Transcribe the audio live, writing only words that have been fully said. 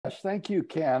Thank you,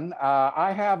 Ken.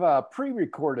 I have a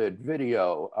pre-recorded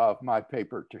video of my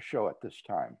paper to show at this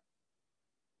time.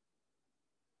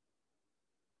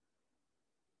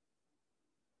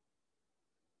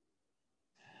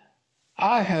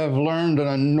 I have learned an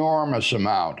enormous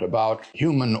amount about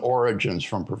human origins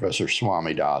from Professor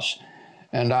Swamidass,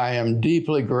 and I am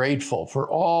deeply grateful for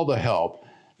all the help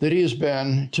that he has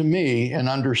been to me in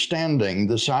understanding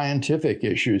the scientific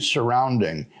issues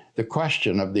surrounding the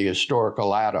question of the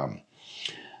historical Adam.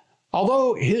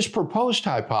 Although his proposed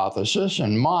hypothesis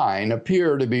and mine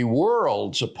appear to be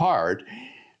worlds apart,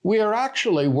 we are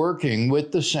actually working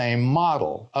with the same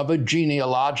model of a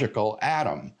genealogical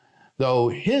Adam, though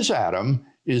his Adam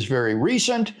is very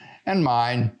recent and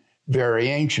mine very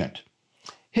ancient.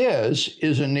 His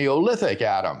is a Neolithic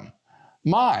Adam.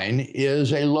 Mine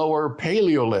is a lower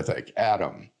Paleolithic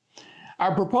Adam.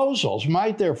 Our proposals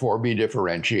might therefore be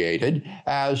differentiated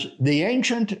as the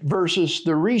ancient versus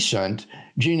the recent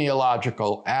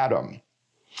genealogical Adam.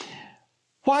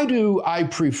 Why do I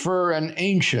prefer an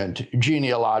ancient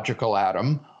genealogical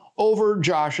Adam over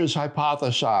Josh's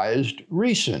hypothesized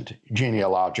recent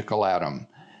genealogical Adam?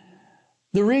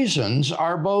 The reasons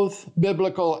are both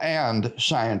biblical and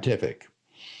scientific.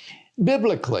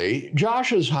 Biblically,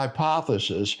 Josh's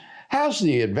hypothesis has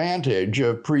the advantage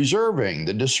of preserving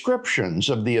the descriptions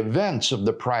of the events of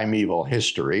the primeval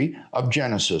history of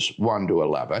Genesis 1 to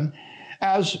 11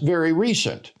 as very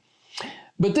recent.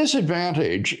 But this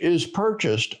advantage is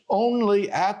purchased only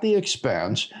at the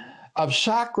expense of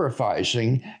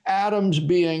sacrificing Adam's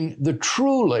being the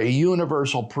truly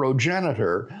universal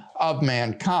progenitor of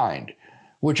mankind,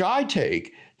 which I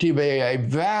take to be a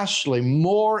vastly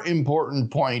more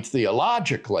important point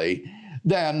theologically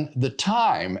than the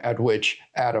time at which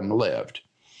Adam lived.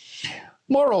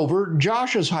 Moreover,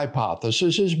 Josh's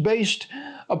hypothesis is based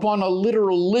upon a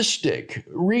literalistic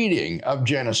reading of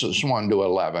Genesis 1 to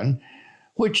 11,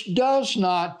 which does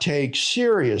not take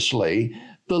seriously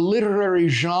the literary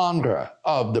genre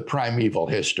of the primeval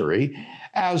history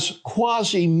as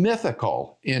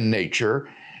quasi-mythical in nature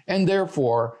and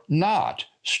therefore not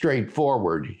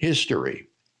straightforward history.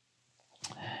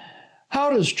 How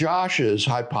does Josh's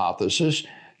hypothesis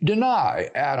deny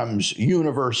Adam's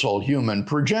universal human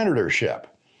progenitorship?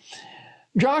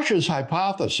 Josh's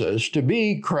hypothesis, to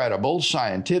be credible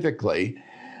scientifically,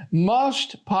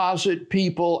 must posit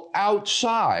people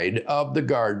outside of the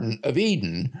Garden of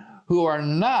Eden who are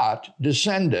not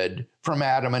descended from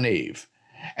Adam and Eve,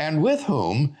 and with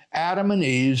whom Adam and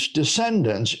Eve's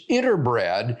descendants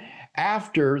interbred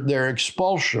after their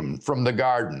expulsion from the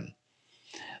garden.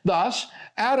 Thus,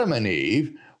 Adam and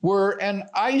Eve were an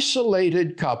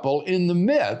isolated couple in the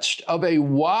midst of a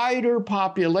wider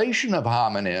population of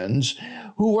hominins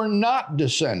who were not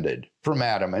descended from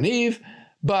Adam and Eve,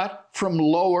 but from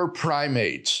lower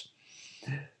primates.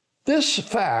 This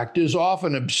fact is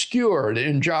often obscured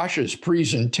in Josh's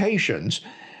presentations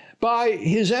by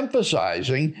his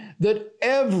emphasizing that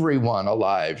everyone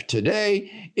alive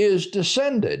today is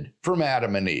descended from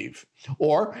Adam and Eve,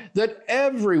 or that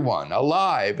everyone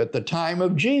alive at the time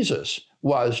of Jesus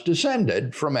was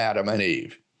descended from Adam and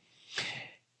Eve.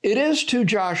 It is to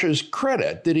Josh's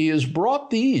credit that he has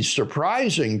brought these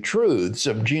surprising truths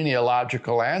of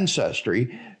genealogical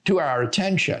ancestry to our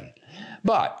attention.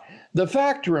 But the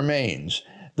fact remains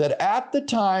that at the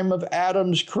time of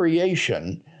Adam's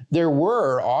creation, there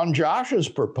were, on Josh's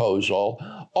proposal,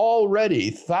 already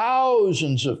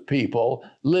thousands of people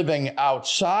living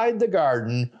outside the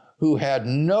garden who had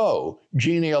no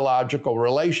genealogical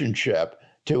relationship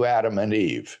to Adam and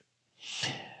Eve.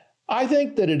 I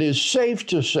think that it is safe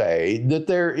to say that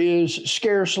there is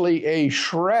scarcely a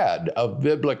shred of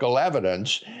biblical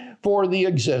evidence for the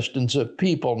existence of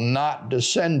people not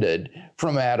descended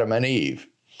from Adam and Eve.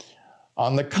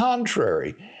 On the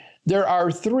contrary, there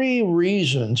are three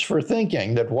reasons for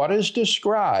thinking that what is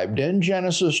described in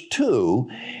Genesis 2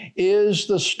 is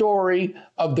the story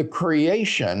of the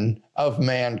creation of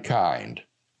mankind.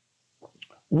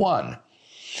 One,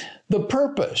 the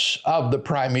purpose of the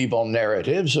primeval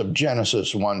narratives of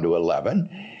Genesis 1 to 11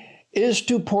 is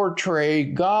to portray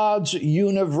God's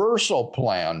universal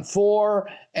plan for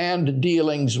and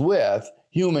dealings with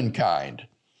humankind.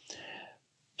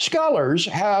 Scholars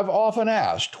have often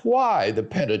asked why the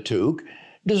Pentateuch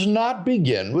does not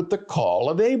begin with the call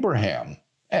of Abraham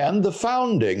and the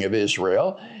founding of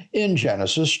Israel in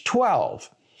Genesis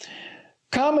 12.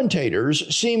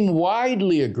 Commentators seem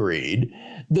widely agreed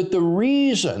that the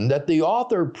reason that the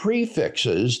author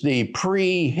prefixes the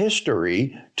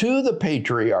prehistory to the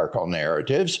patriarchal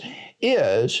narratives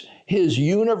is his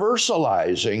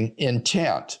universalizing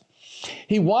intent.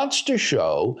 He wants to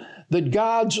show that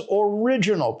God's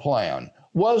original plan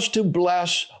was to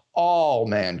bless all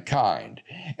mankind,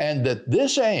 and that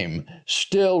this aim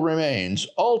still remains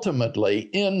ultimately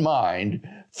in mind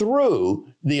through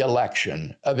the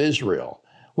election of Israel,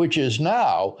 which is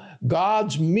now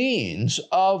God's means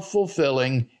of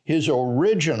fulfilling his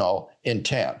original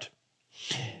intent.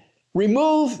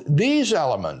 Remove these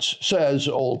elements, says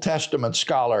Old Testament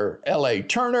scholar L.A.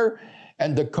 Turner,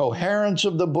 and the coherence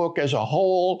of the book as a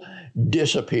whole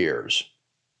disappears.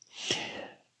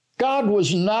 God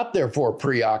was not therefore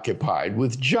preoccupied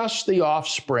with just the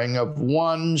offspring of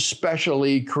one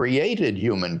specially created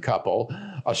human couple,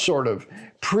 a sort of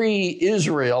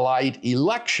pre-Israelite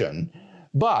election,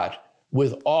 but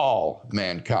with all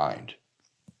mankind.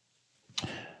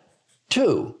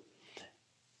 2.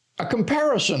 A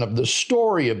comparison of the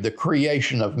story of the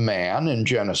creation of man in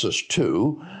Genesis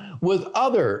 2 with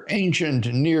other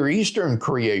ancient Near Eastern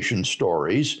creation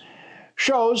stories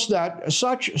shows that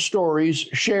such stories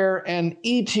share an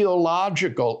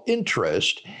etiological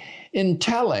interest in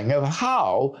telling of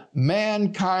how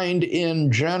mankind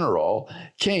in general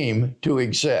came to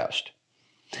exist.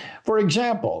 For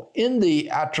example, in the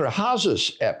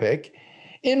Atrahasis epic,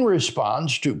 in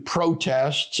response to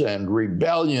protests and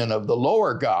rebellion of the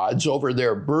lower gods over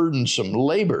their burdensome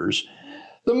labors,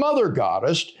 the mother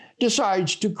goddess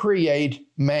decides to create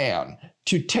man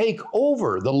to take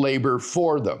over the labor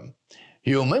for them.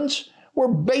 Humans were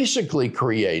basically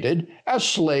created as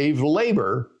slave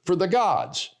labor for the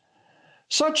gods.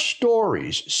 Such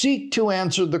stories seek to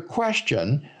answer the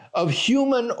question of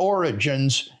human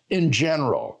origins in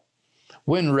general.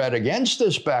 When read against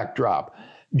this backdrop,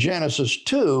 Genesis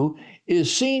 2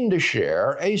 is seen to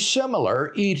share a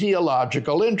similar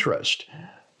etiological interest,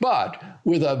 but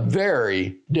with a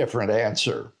very different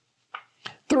answer.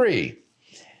 3.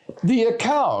 The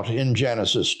account in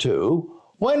Genesis 2,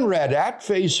 when read at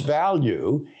face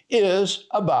value, is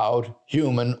about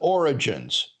human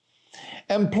origins.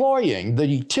 Employing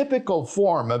the typical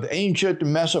form of ancient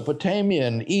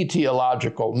Mesopotamian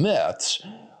etiological myths,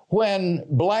 when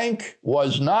blank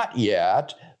was not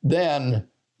yet, then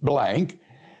blank,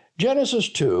 Genesis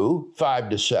 2,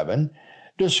 5-7,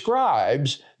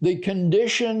 describes the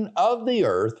condition of the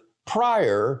earth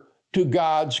prior to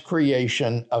God's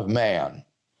creation of man.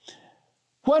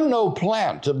 When no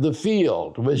plant of the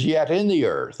field was yet in the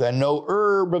earth, and no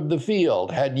herb of the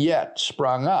field had yet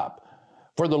sprung up,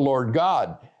 for the Lord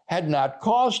God had not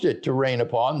caused it to rain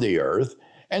upon the earth,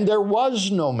 and there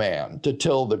was no man to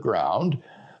till the ground,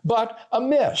 but a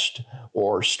mist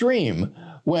or stream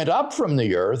went up from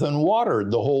the earth and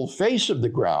watered the whole face of the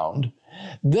ground.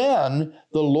 Then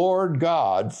the Lord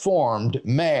God formed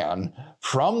man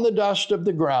from the dust of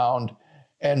the ground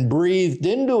and breathed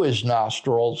into his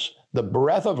nostrils the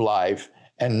breath of life,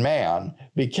 and man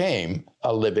became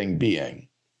a living being.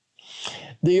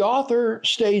 The author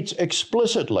states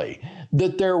explicitly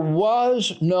that there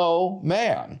was no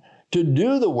man to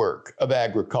do the work of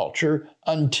agriculture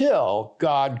until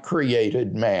God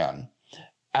created man.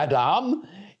 Adam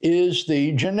is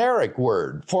the generic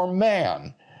word for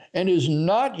man and is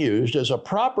not used as a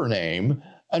proper name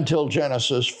until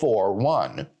Genesis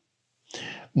 4:1.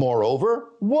 Moreover,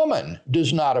 woman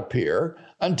does not appear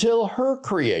until her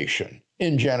creation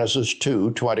in Genesis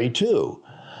 2:22.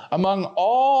 Among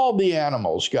all the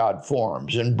animals God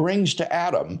forms and brings to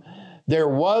Adam, there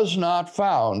was not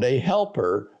found a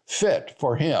helper fit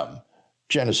for him.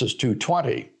 Genesis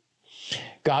 2:20.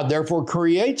 God therefore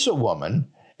creates a woman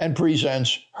and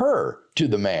presents her to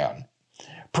the man.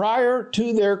 Prior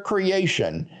to their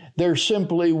creation, there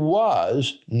simply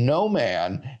was no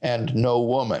man and no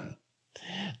woman.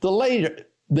 The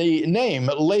name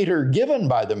later given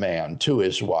by the man to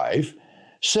his wife,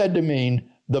 said to mean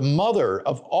the mother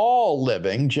of all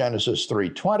living, Genesis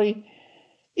 3:20,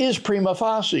 is prima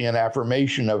facie an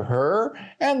affirmation of her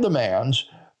and the man's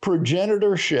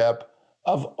progenitorship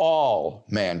of all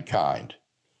mankind.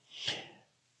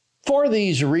 For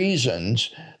these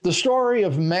reasons, the story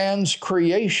of man's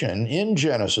creation in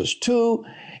Genesis 2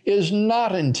 is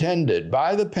not intended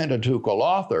by the Pentateuchal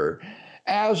author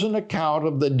as an account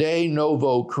of the de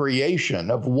novo creation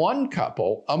of one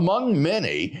couple among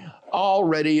many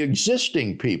already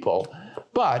existing people,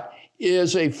 but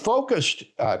is a focused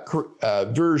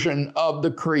version of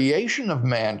the creation of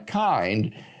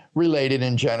mankind related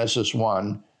in Genesis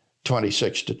 1,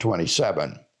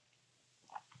 26-27.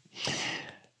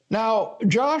 Now,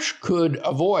 Josh could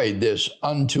avoid this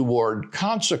untoward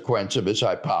consequence of his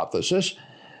hypothesis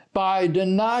by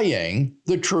denying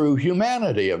the true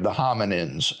humanity of the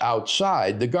hominins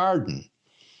outside the garden.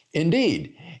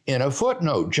 Indeed, in a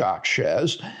footnote, Josh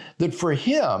says that for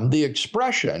him, the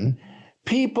expression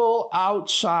people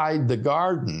outside the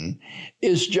garden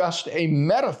is just a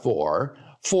metaphor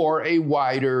for a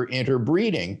wider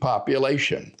interbreeding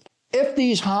population. If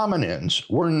these hominins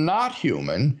were not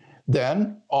human,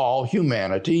 then all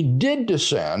humanity did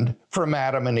descend from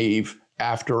Adam and Eve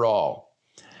after all.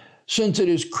 Since it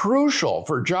is crucial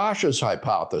for Josh's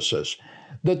hypothesis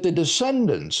that the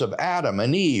descendants of Adam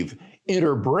and Eve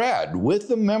interbred with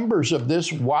the members of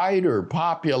this wider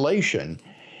population,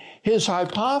 his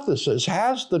hypothesis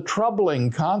has the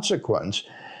troubling consequence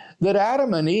that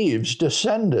Adam and Eve's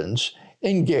descendants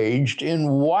engaged in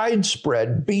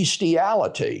widespread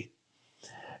bestiality.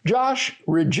 Josh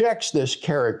rejects this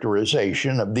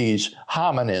characterization of these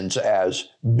hominins as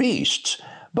beasts,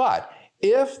 but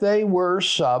if they were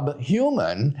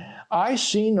subhuman, I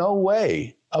see no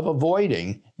way of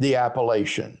avoiding the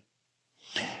appellation.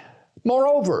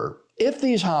 Moreover, if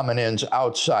these hominins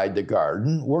outside the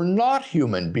garden were not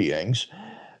human beings,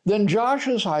 then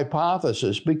Josh's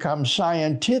hypothesis becomes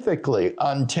scientifically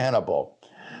untenable.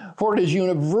 For it is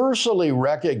universally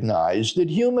recognized that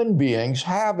human beings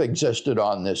have existed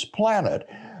on this planet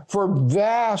for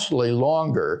vastly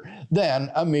longer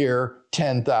than a mere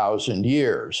 10,000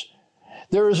 years.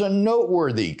 There is a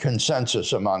noteworthy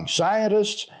consensus among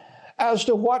scientists as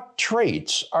to what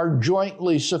traits are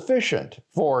jointly sufficient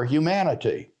for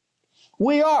humanity.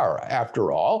 We are,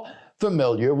 after all,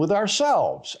 familiar with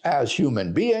ourselves as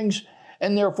human beings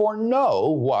and therefore know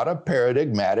what a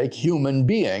paradigmatic human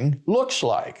being looks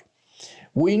like.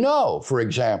 We know, for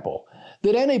example,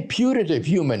 that any putative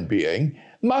human being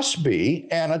must be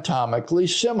anatomically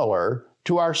similar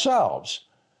to ourselves.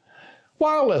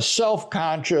 While a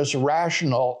self-conscious,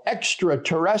 rational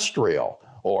extraterrestrial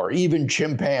or even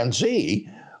chimpanzee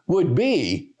would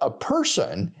be a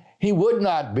person, he would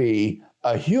not be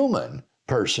a human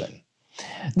person.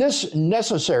 This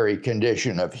necessary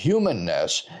condition of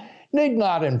humanness need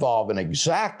not involve an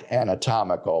exact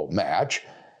anatomical match.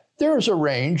 There is a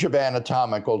range of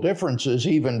anatomical differences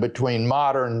even between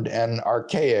modern and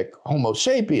archaic Homo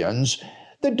sapiens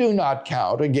that do not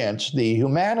count against the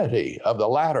humanity of the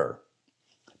latter.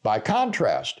 By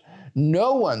contrast,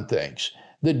 no one thinks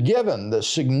that given the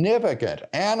significant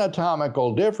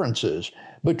anatomical differences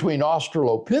between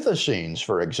Australopithecines,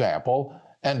 for example,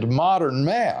 and modern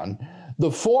man, the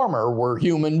former were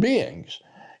human beings,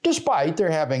 despite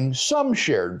their having some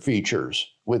shared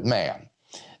features with man.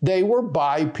 They were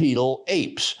bipedal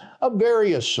apes of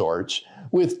various sorts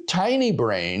with tiny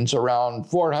brains around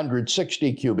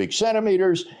 460 cubic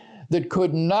centimeters that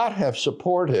could not have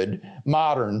supported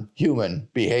modern human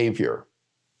behavior.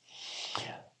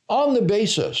 On the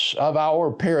basis of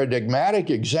our paradigmatic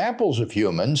examples of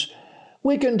humans,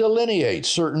 we can delineate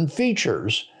certain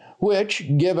features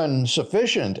which, given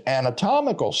sufficient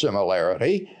anatomical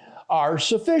similarity, are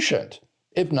sufficient,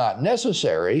 if not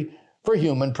necessary, for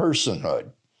human personhood.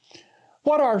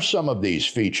 What are some of these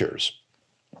features?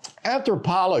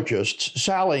 Anthropologists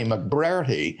Sally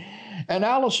McBrearty and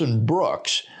Alison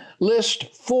Brooks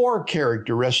list 4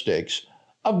 characteristics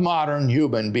of modern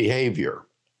human behavior.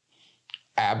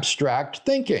 Abstract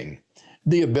thinking,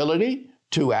 the ability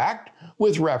to act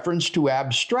with reference to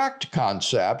abstract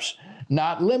concepts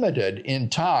not limited in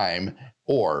time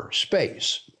or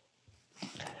space.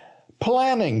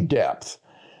 Planning depth,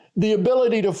 the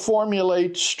ability to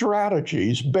formulate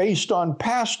strategies based on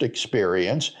past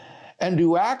experience and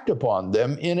to act upon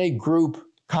them in a group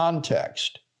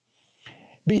context.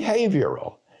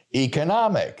 Behavioral,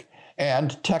 economic,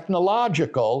 and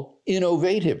technological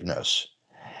innovativeness.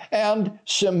 And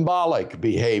symbolic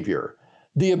behavior,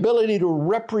 the ability to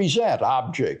represent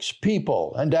objects,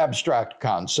 people, and abstract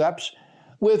concepts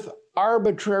with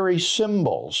arbitrary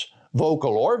symbols,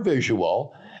 vocal or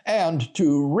visual, and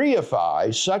to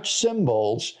reify such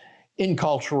symbols in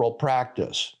cultural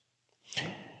practice.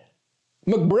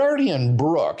 McBrearty and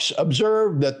Brooks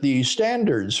observed that the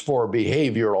standards for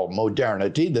behavioral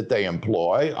modernity that they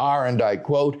employ are, and I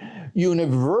quote,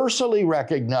 universally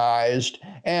recognized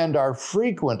and are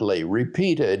frequently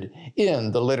repeated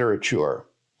in the literature.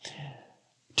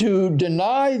 To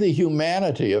deny the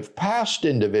humanity of past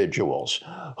individuals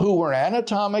who were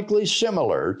anatomically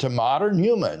similar to modern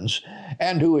humans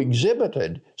and who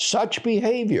exhibited such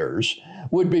behaviors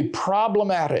would be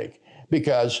problematic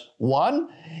because, 1,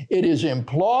 it is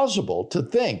implausible to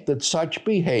think that such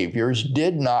behaviors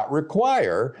did not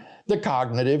require the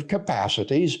cognitive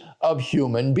capacities of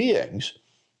human beings.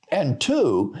 And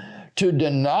 2, to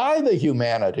deny the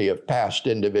humanity of past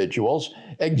individuals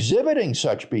exhibiting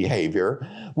such behavior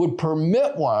would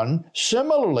permit one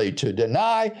similarly to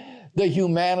deny the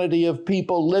humanity of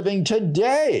people living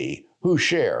today who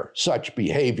share such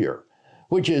behavior,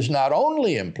 which is not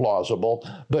only implausible,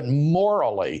 but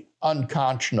morally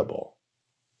unconscionable.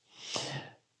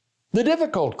 The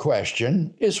difficult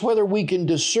question is whether we can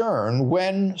discern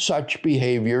when such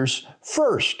behaviors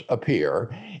first appear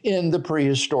in the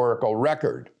prehistorical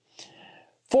record.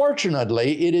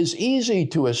 Fortunately, it is easy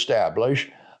to establish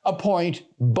a point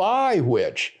by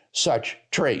which such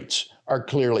traits are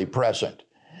clearly present.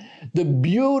 The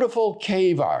beautiful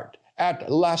cave art at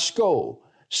Lascaux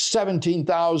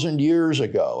 17,000 years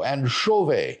ago and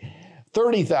Chauvet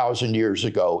 30,000 years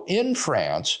ago in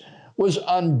France was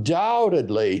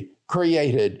undoubtedly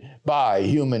created by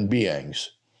human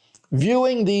beings.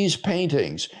 Viewing these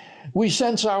paintings, we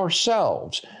sense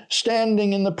ourselves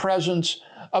standing in the presence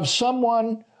of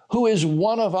someone who is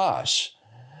one of us.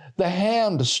 The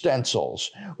hand stencils,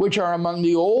 which are among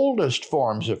the oldest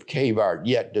forms of cave art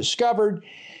yet discovered,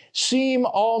 seem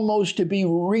almost to be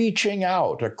reaching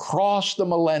out across the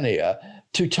millennia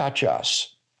to touch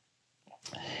us.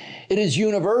 It is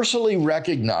universally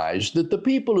recognized that the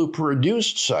people who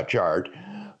produced such art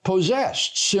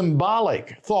possessed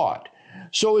symbolic thought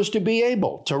so as to be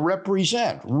able to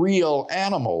represent real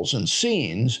animals and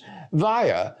scenes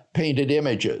via painted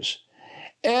images.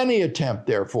 Any attempt,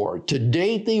 therefore, to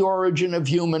date the origin of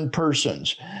human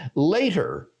persons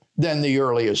later than the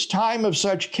earliest time of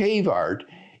such cave art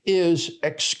is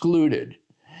excluded,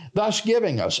 thus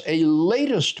giving us a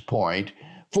latest point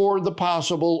for the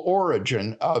possible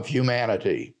origin of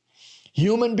humanity.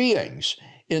 Human beings,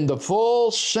 in the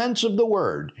full sense of the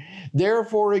word,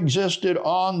 therefore existed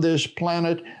on this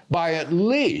planet by at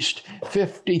least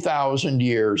 50,000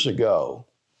 years ago.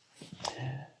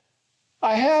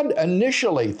 I had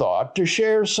initially thought to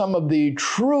share some of the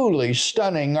truly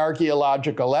stunning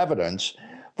archaeological evidence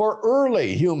for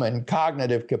early human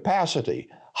cognitive capacity,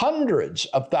 hundreds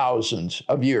of thousands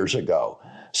of years ago,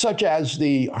 such as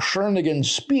the Schöningen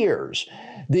spears,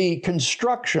 the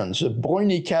constructions of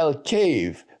Bruniquel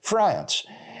Cave, France,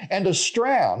 and a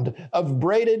strand of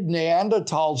braided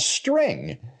Neanderthal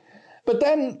string. But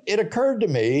then it occurred to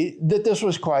me that this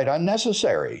was quite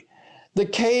unnecessary. The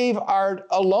cave art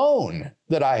alone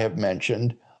that I have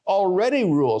mentioned already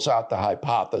rules out the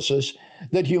hypothesis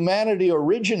that humanity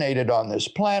originated on this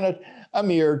planet a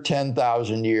mere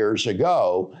 10,000 years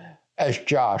ago, as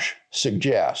Josh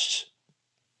suggests.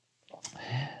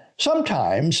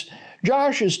 Sometimes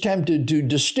Josh is tempted to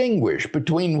distinguish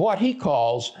between what he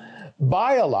calls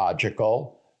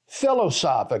biological,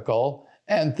 philosophical,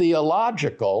 and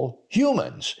theological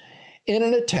humans in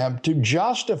an attempt to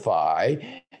justify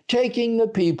taking the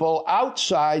people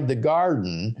outside the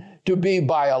garden to be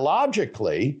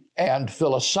biologically and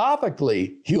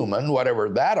philosophically human, whatever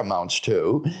that amounts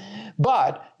to,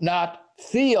 but not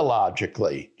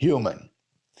theologically human.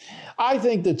 I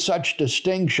think that such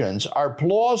distinctions are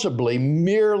plausibly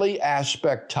merely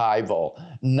aspectival,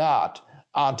 not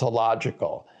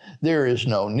ontological. There is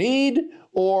no need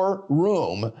or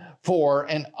room for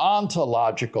an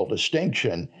ontological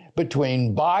distinction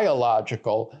between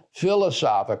biological,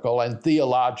 philosophical, and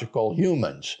theological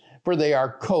humans, for they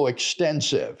are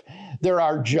coextensive. There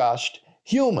are just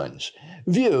humans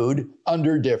viewed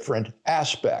under different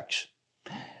aspects.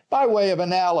 By way of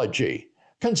analogy,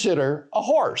 consider a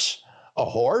horse. A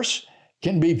horse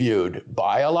can be viewed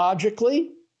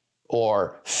biologically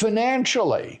or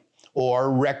financially or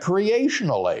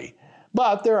recreationally,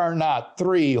 but there are not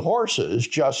three horses,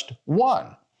 just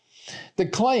one. The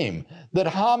claim that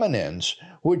hominins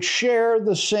would share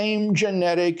the same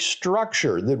genetic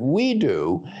structure that we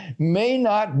do may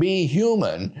not be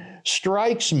human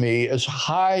strikes me as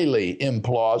highly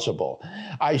implausible.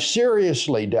 I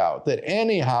seriously doubt that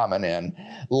any hominin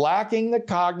lacking the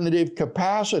cognitive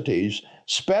capacities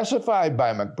specified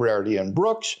by McBrady and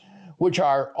Brooks, which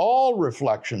are all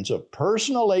reflections of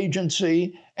personal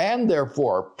agency and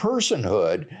therefore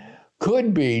personhood,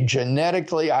 could be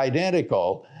genetically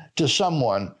identical to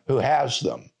someone who has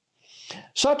them.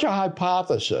 Such a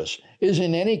hypothesis is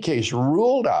in any case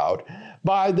ruled out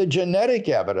by the genetic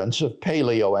evidence of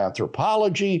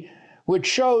paleoanthropology, which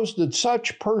shows that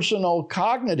such personal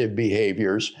cognitive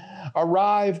behaviors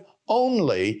arrive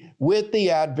only with the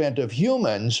advent of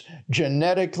humans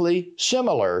genetically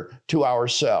similar to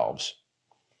ourselves.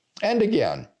 And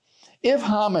again, if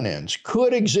hominins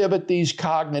could exhibit these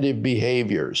cognitive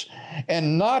behaviors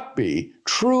and not be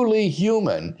truly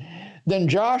human, then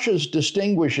Josh's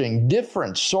distinguishing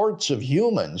different sorts of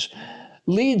humans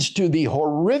leads to the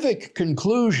horrific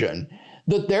conclusion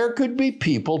that there could be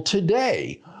people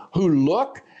today who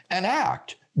look and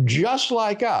act just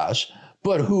like us,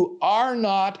 but who are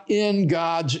not in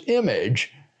God's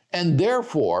image and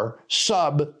therefore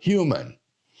subhuman.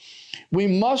 We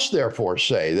must therefore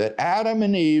say that Adam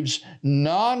and Eve's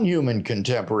non-human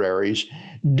contemporaries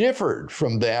differed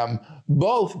from them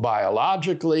both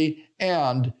biologically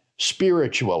and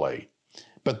spiritually.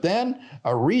 But then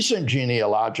a recent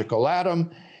genealogical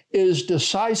Adam is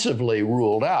decisively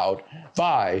ruled out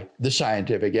by the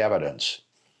scientific evidence.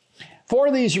 For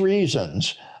these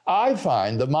reasons, I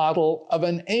find the model of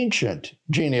an ancient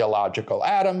genealogical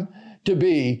Adam to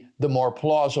be the more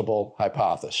plausible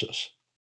hypothesis.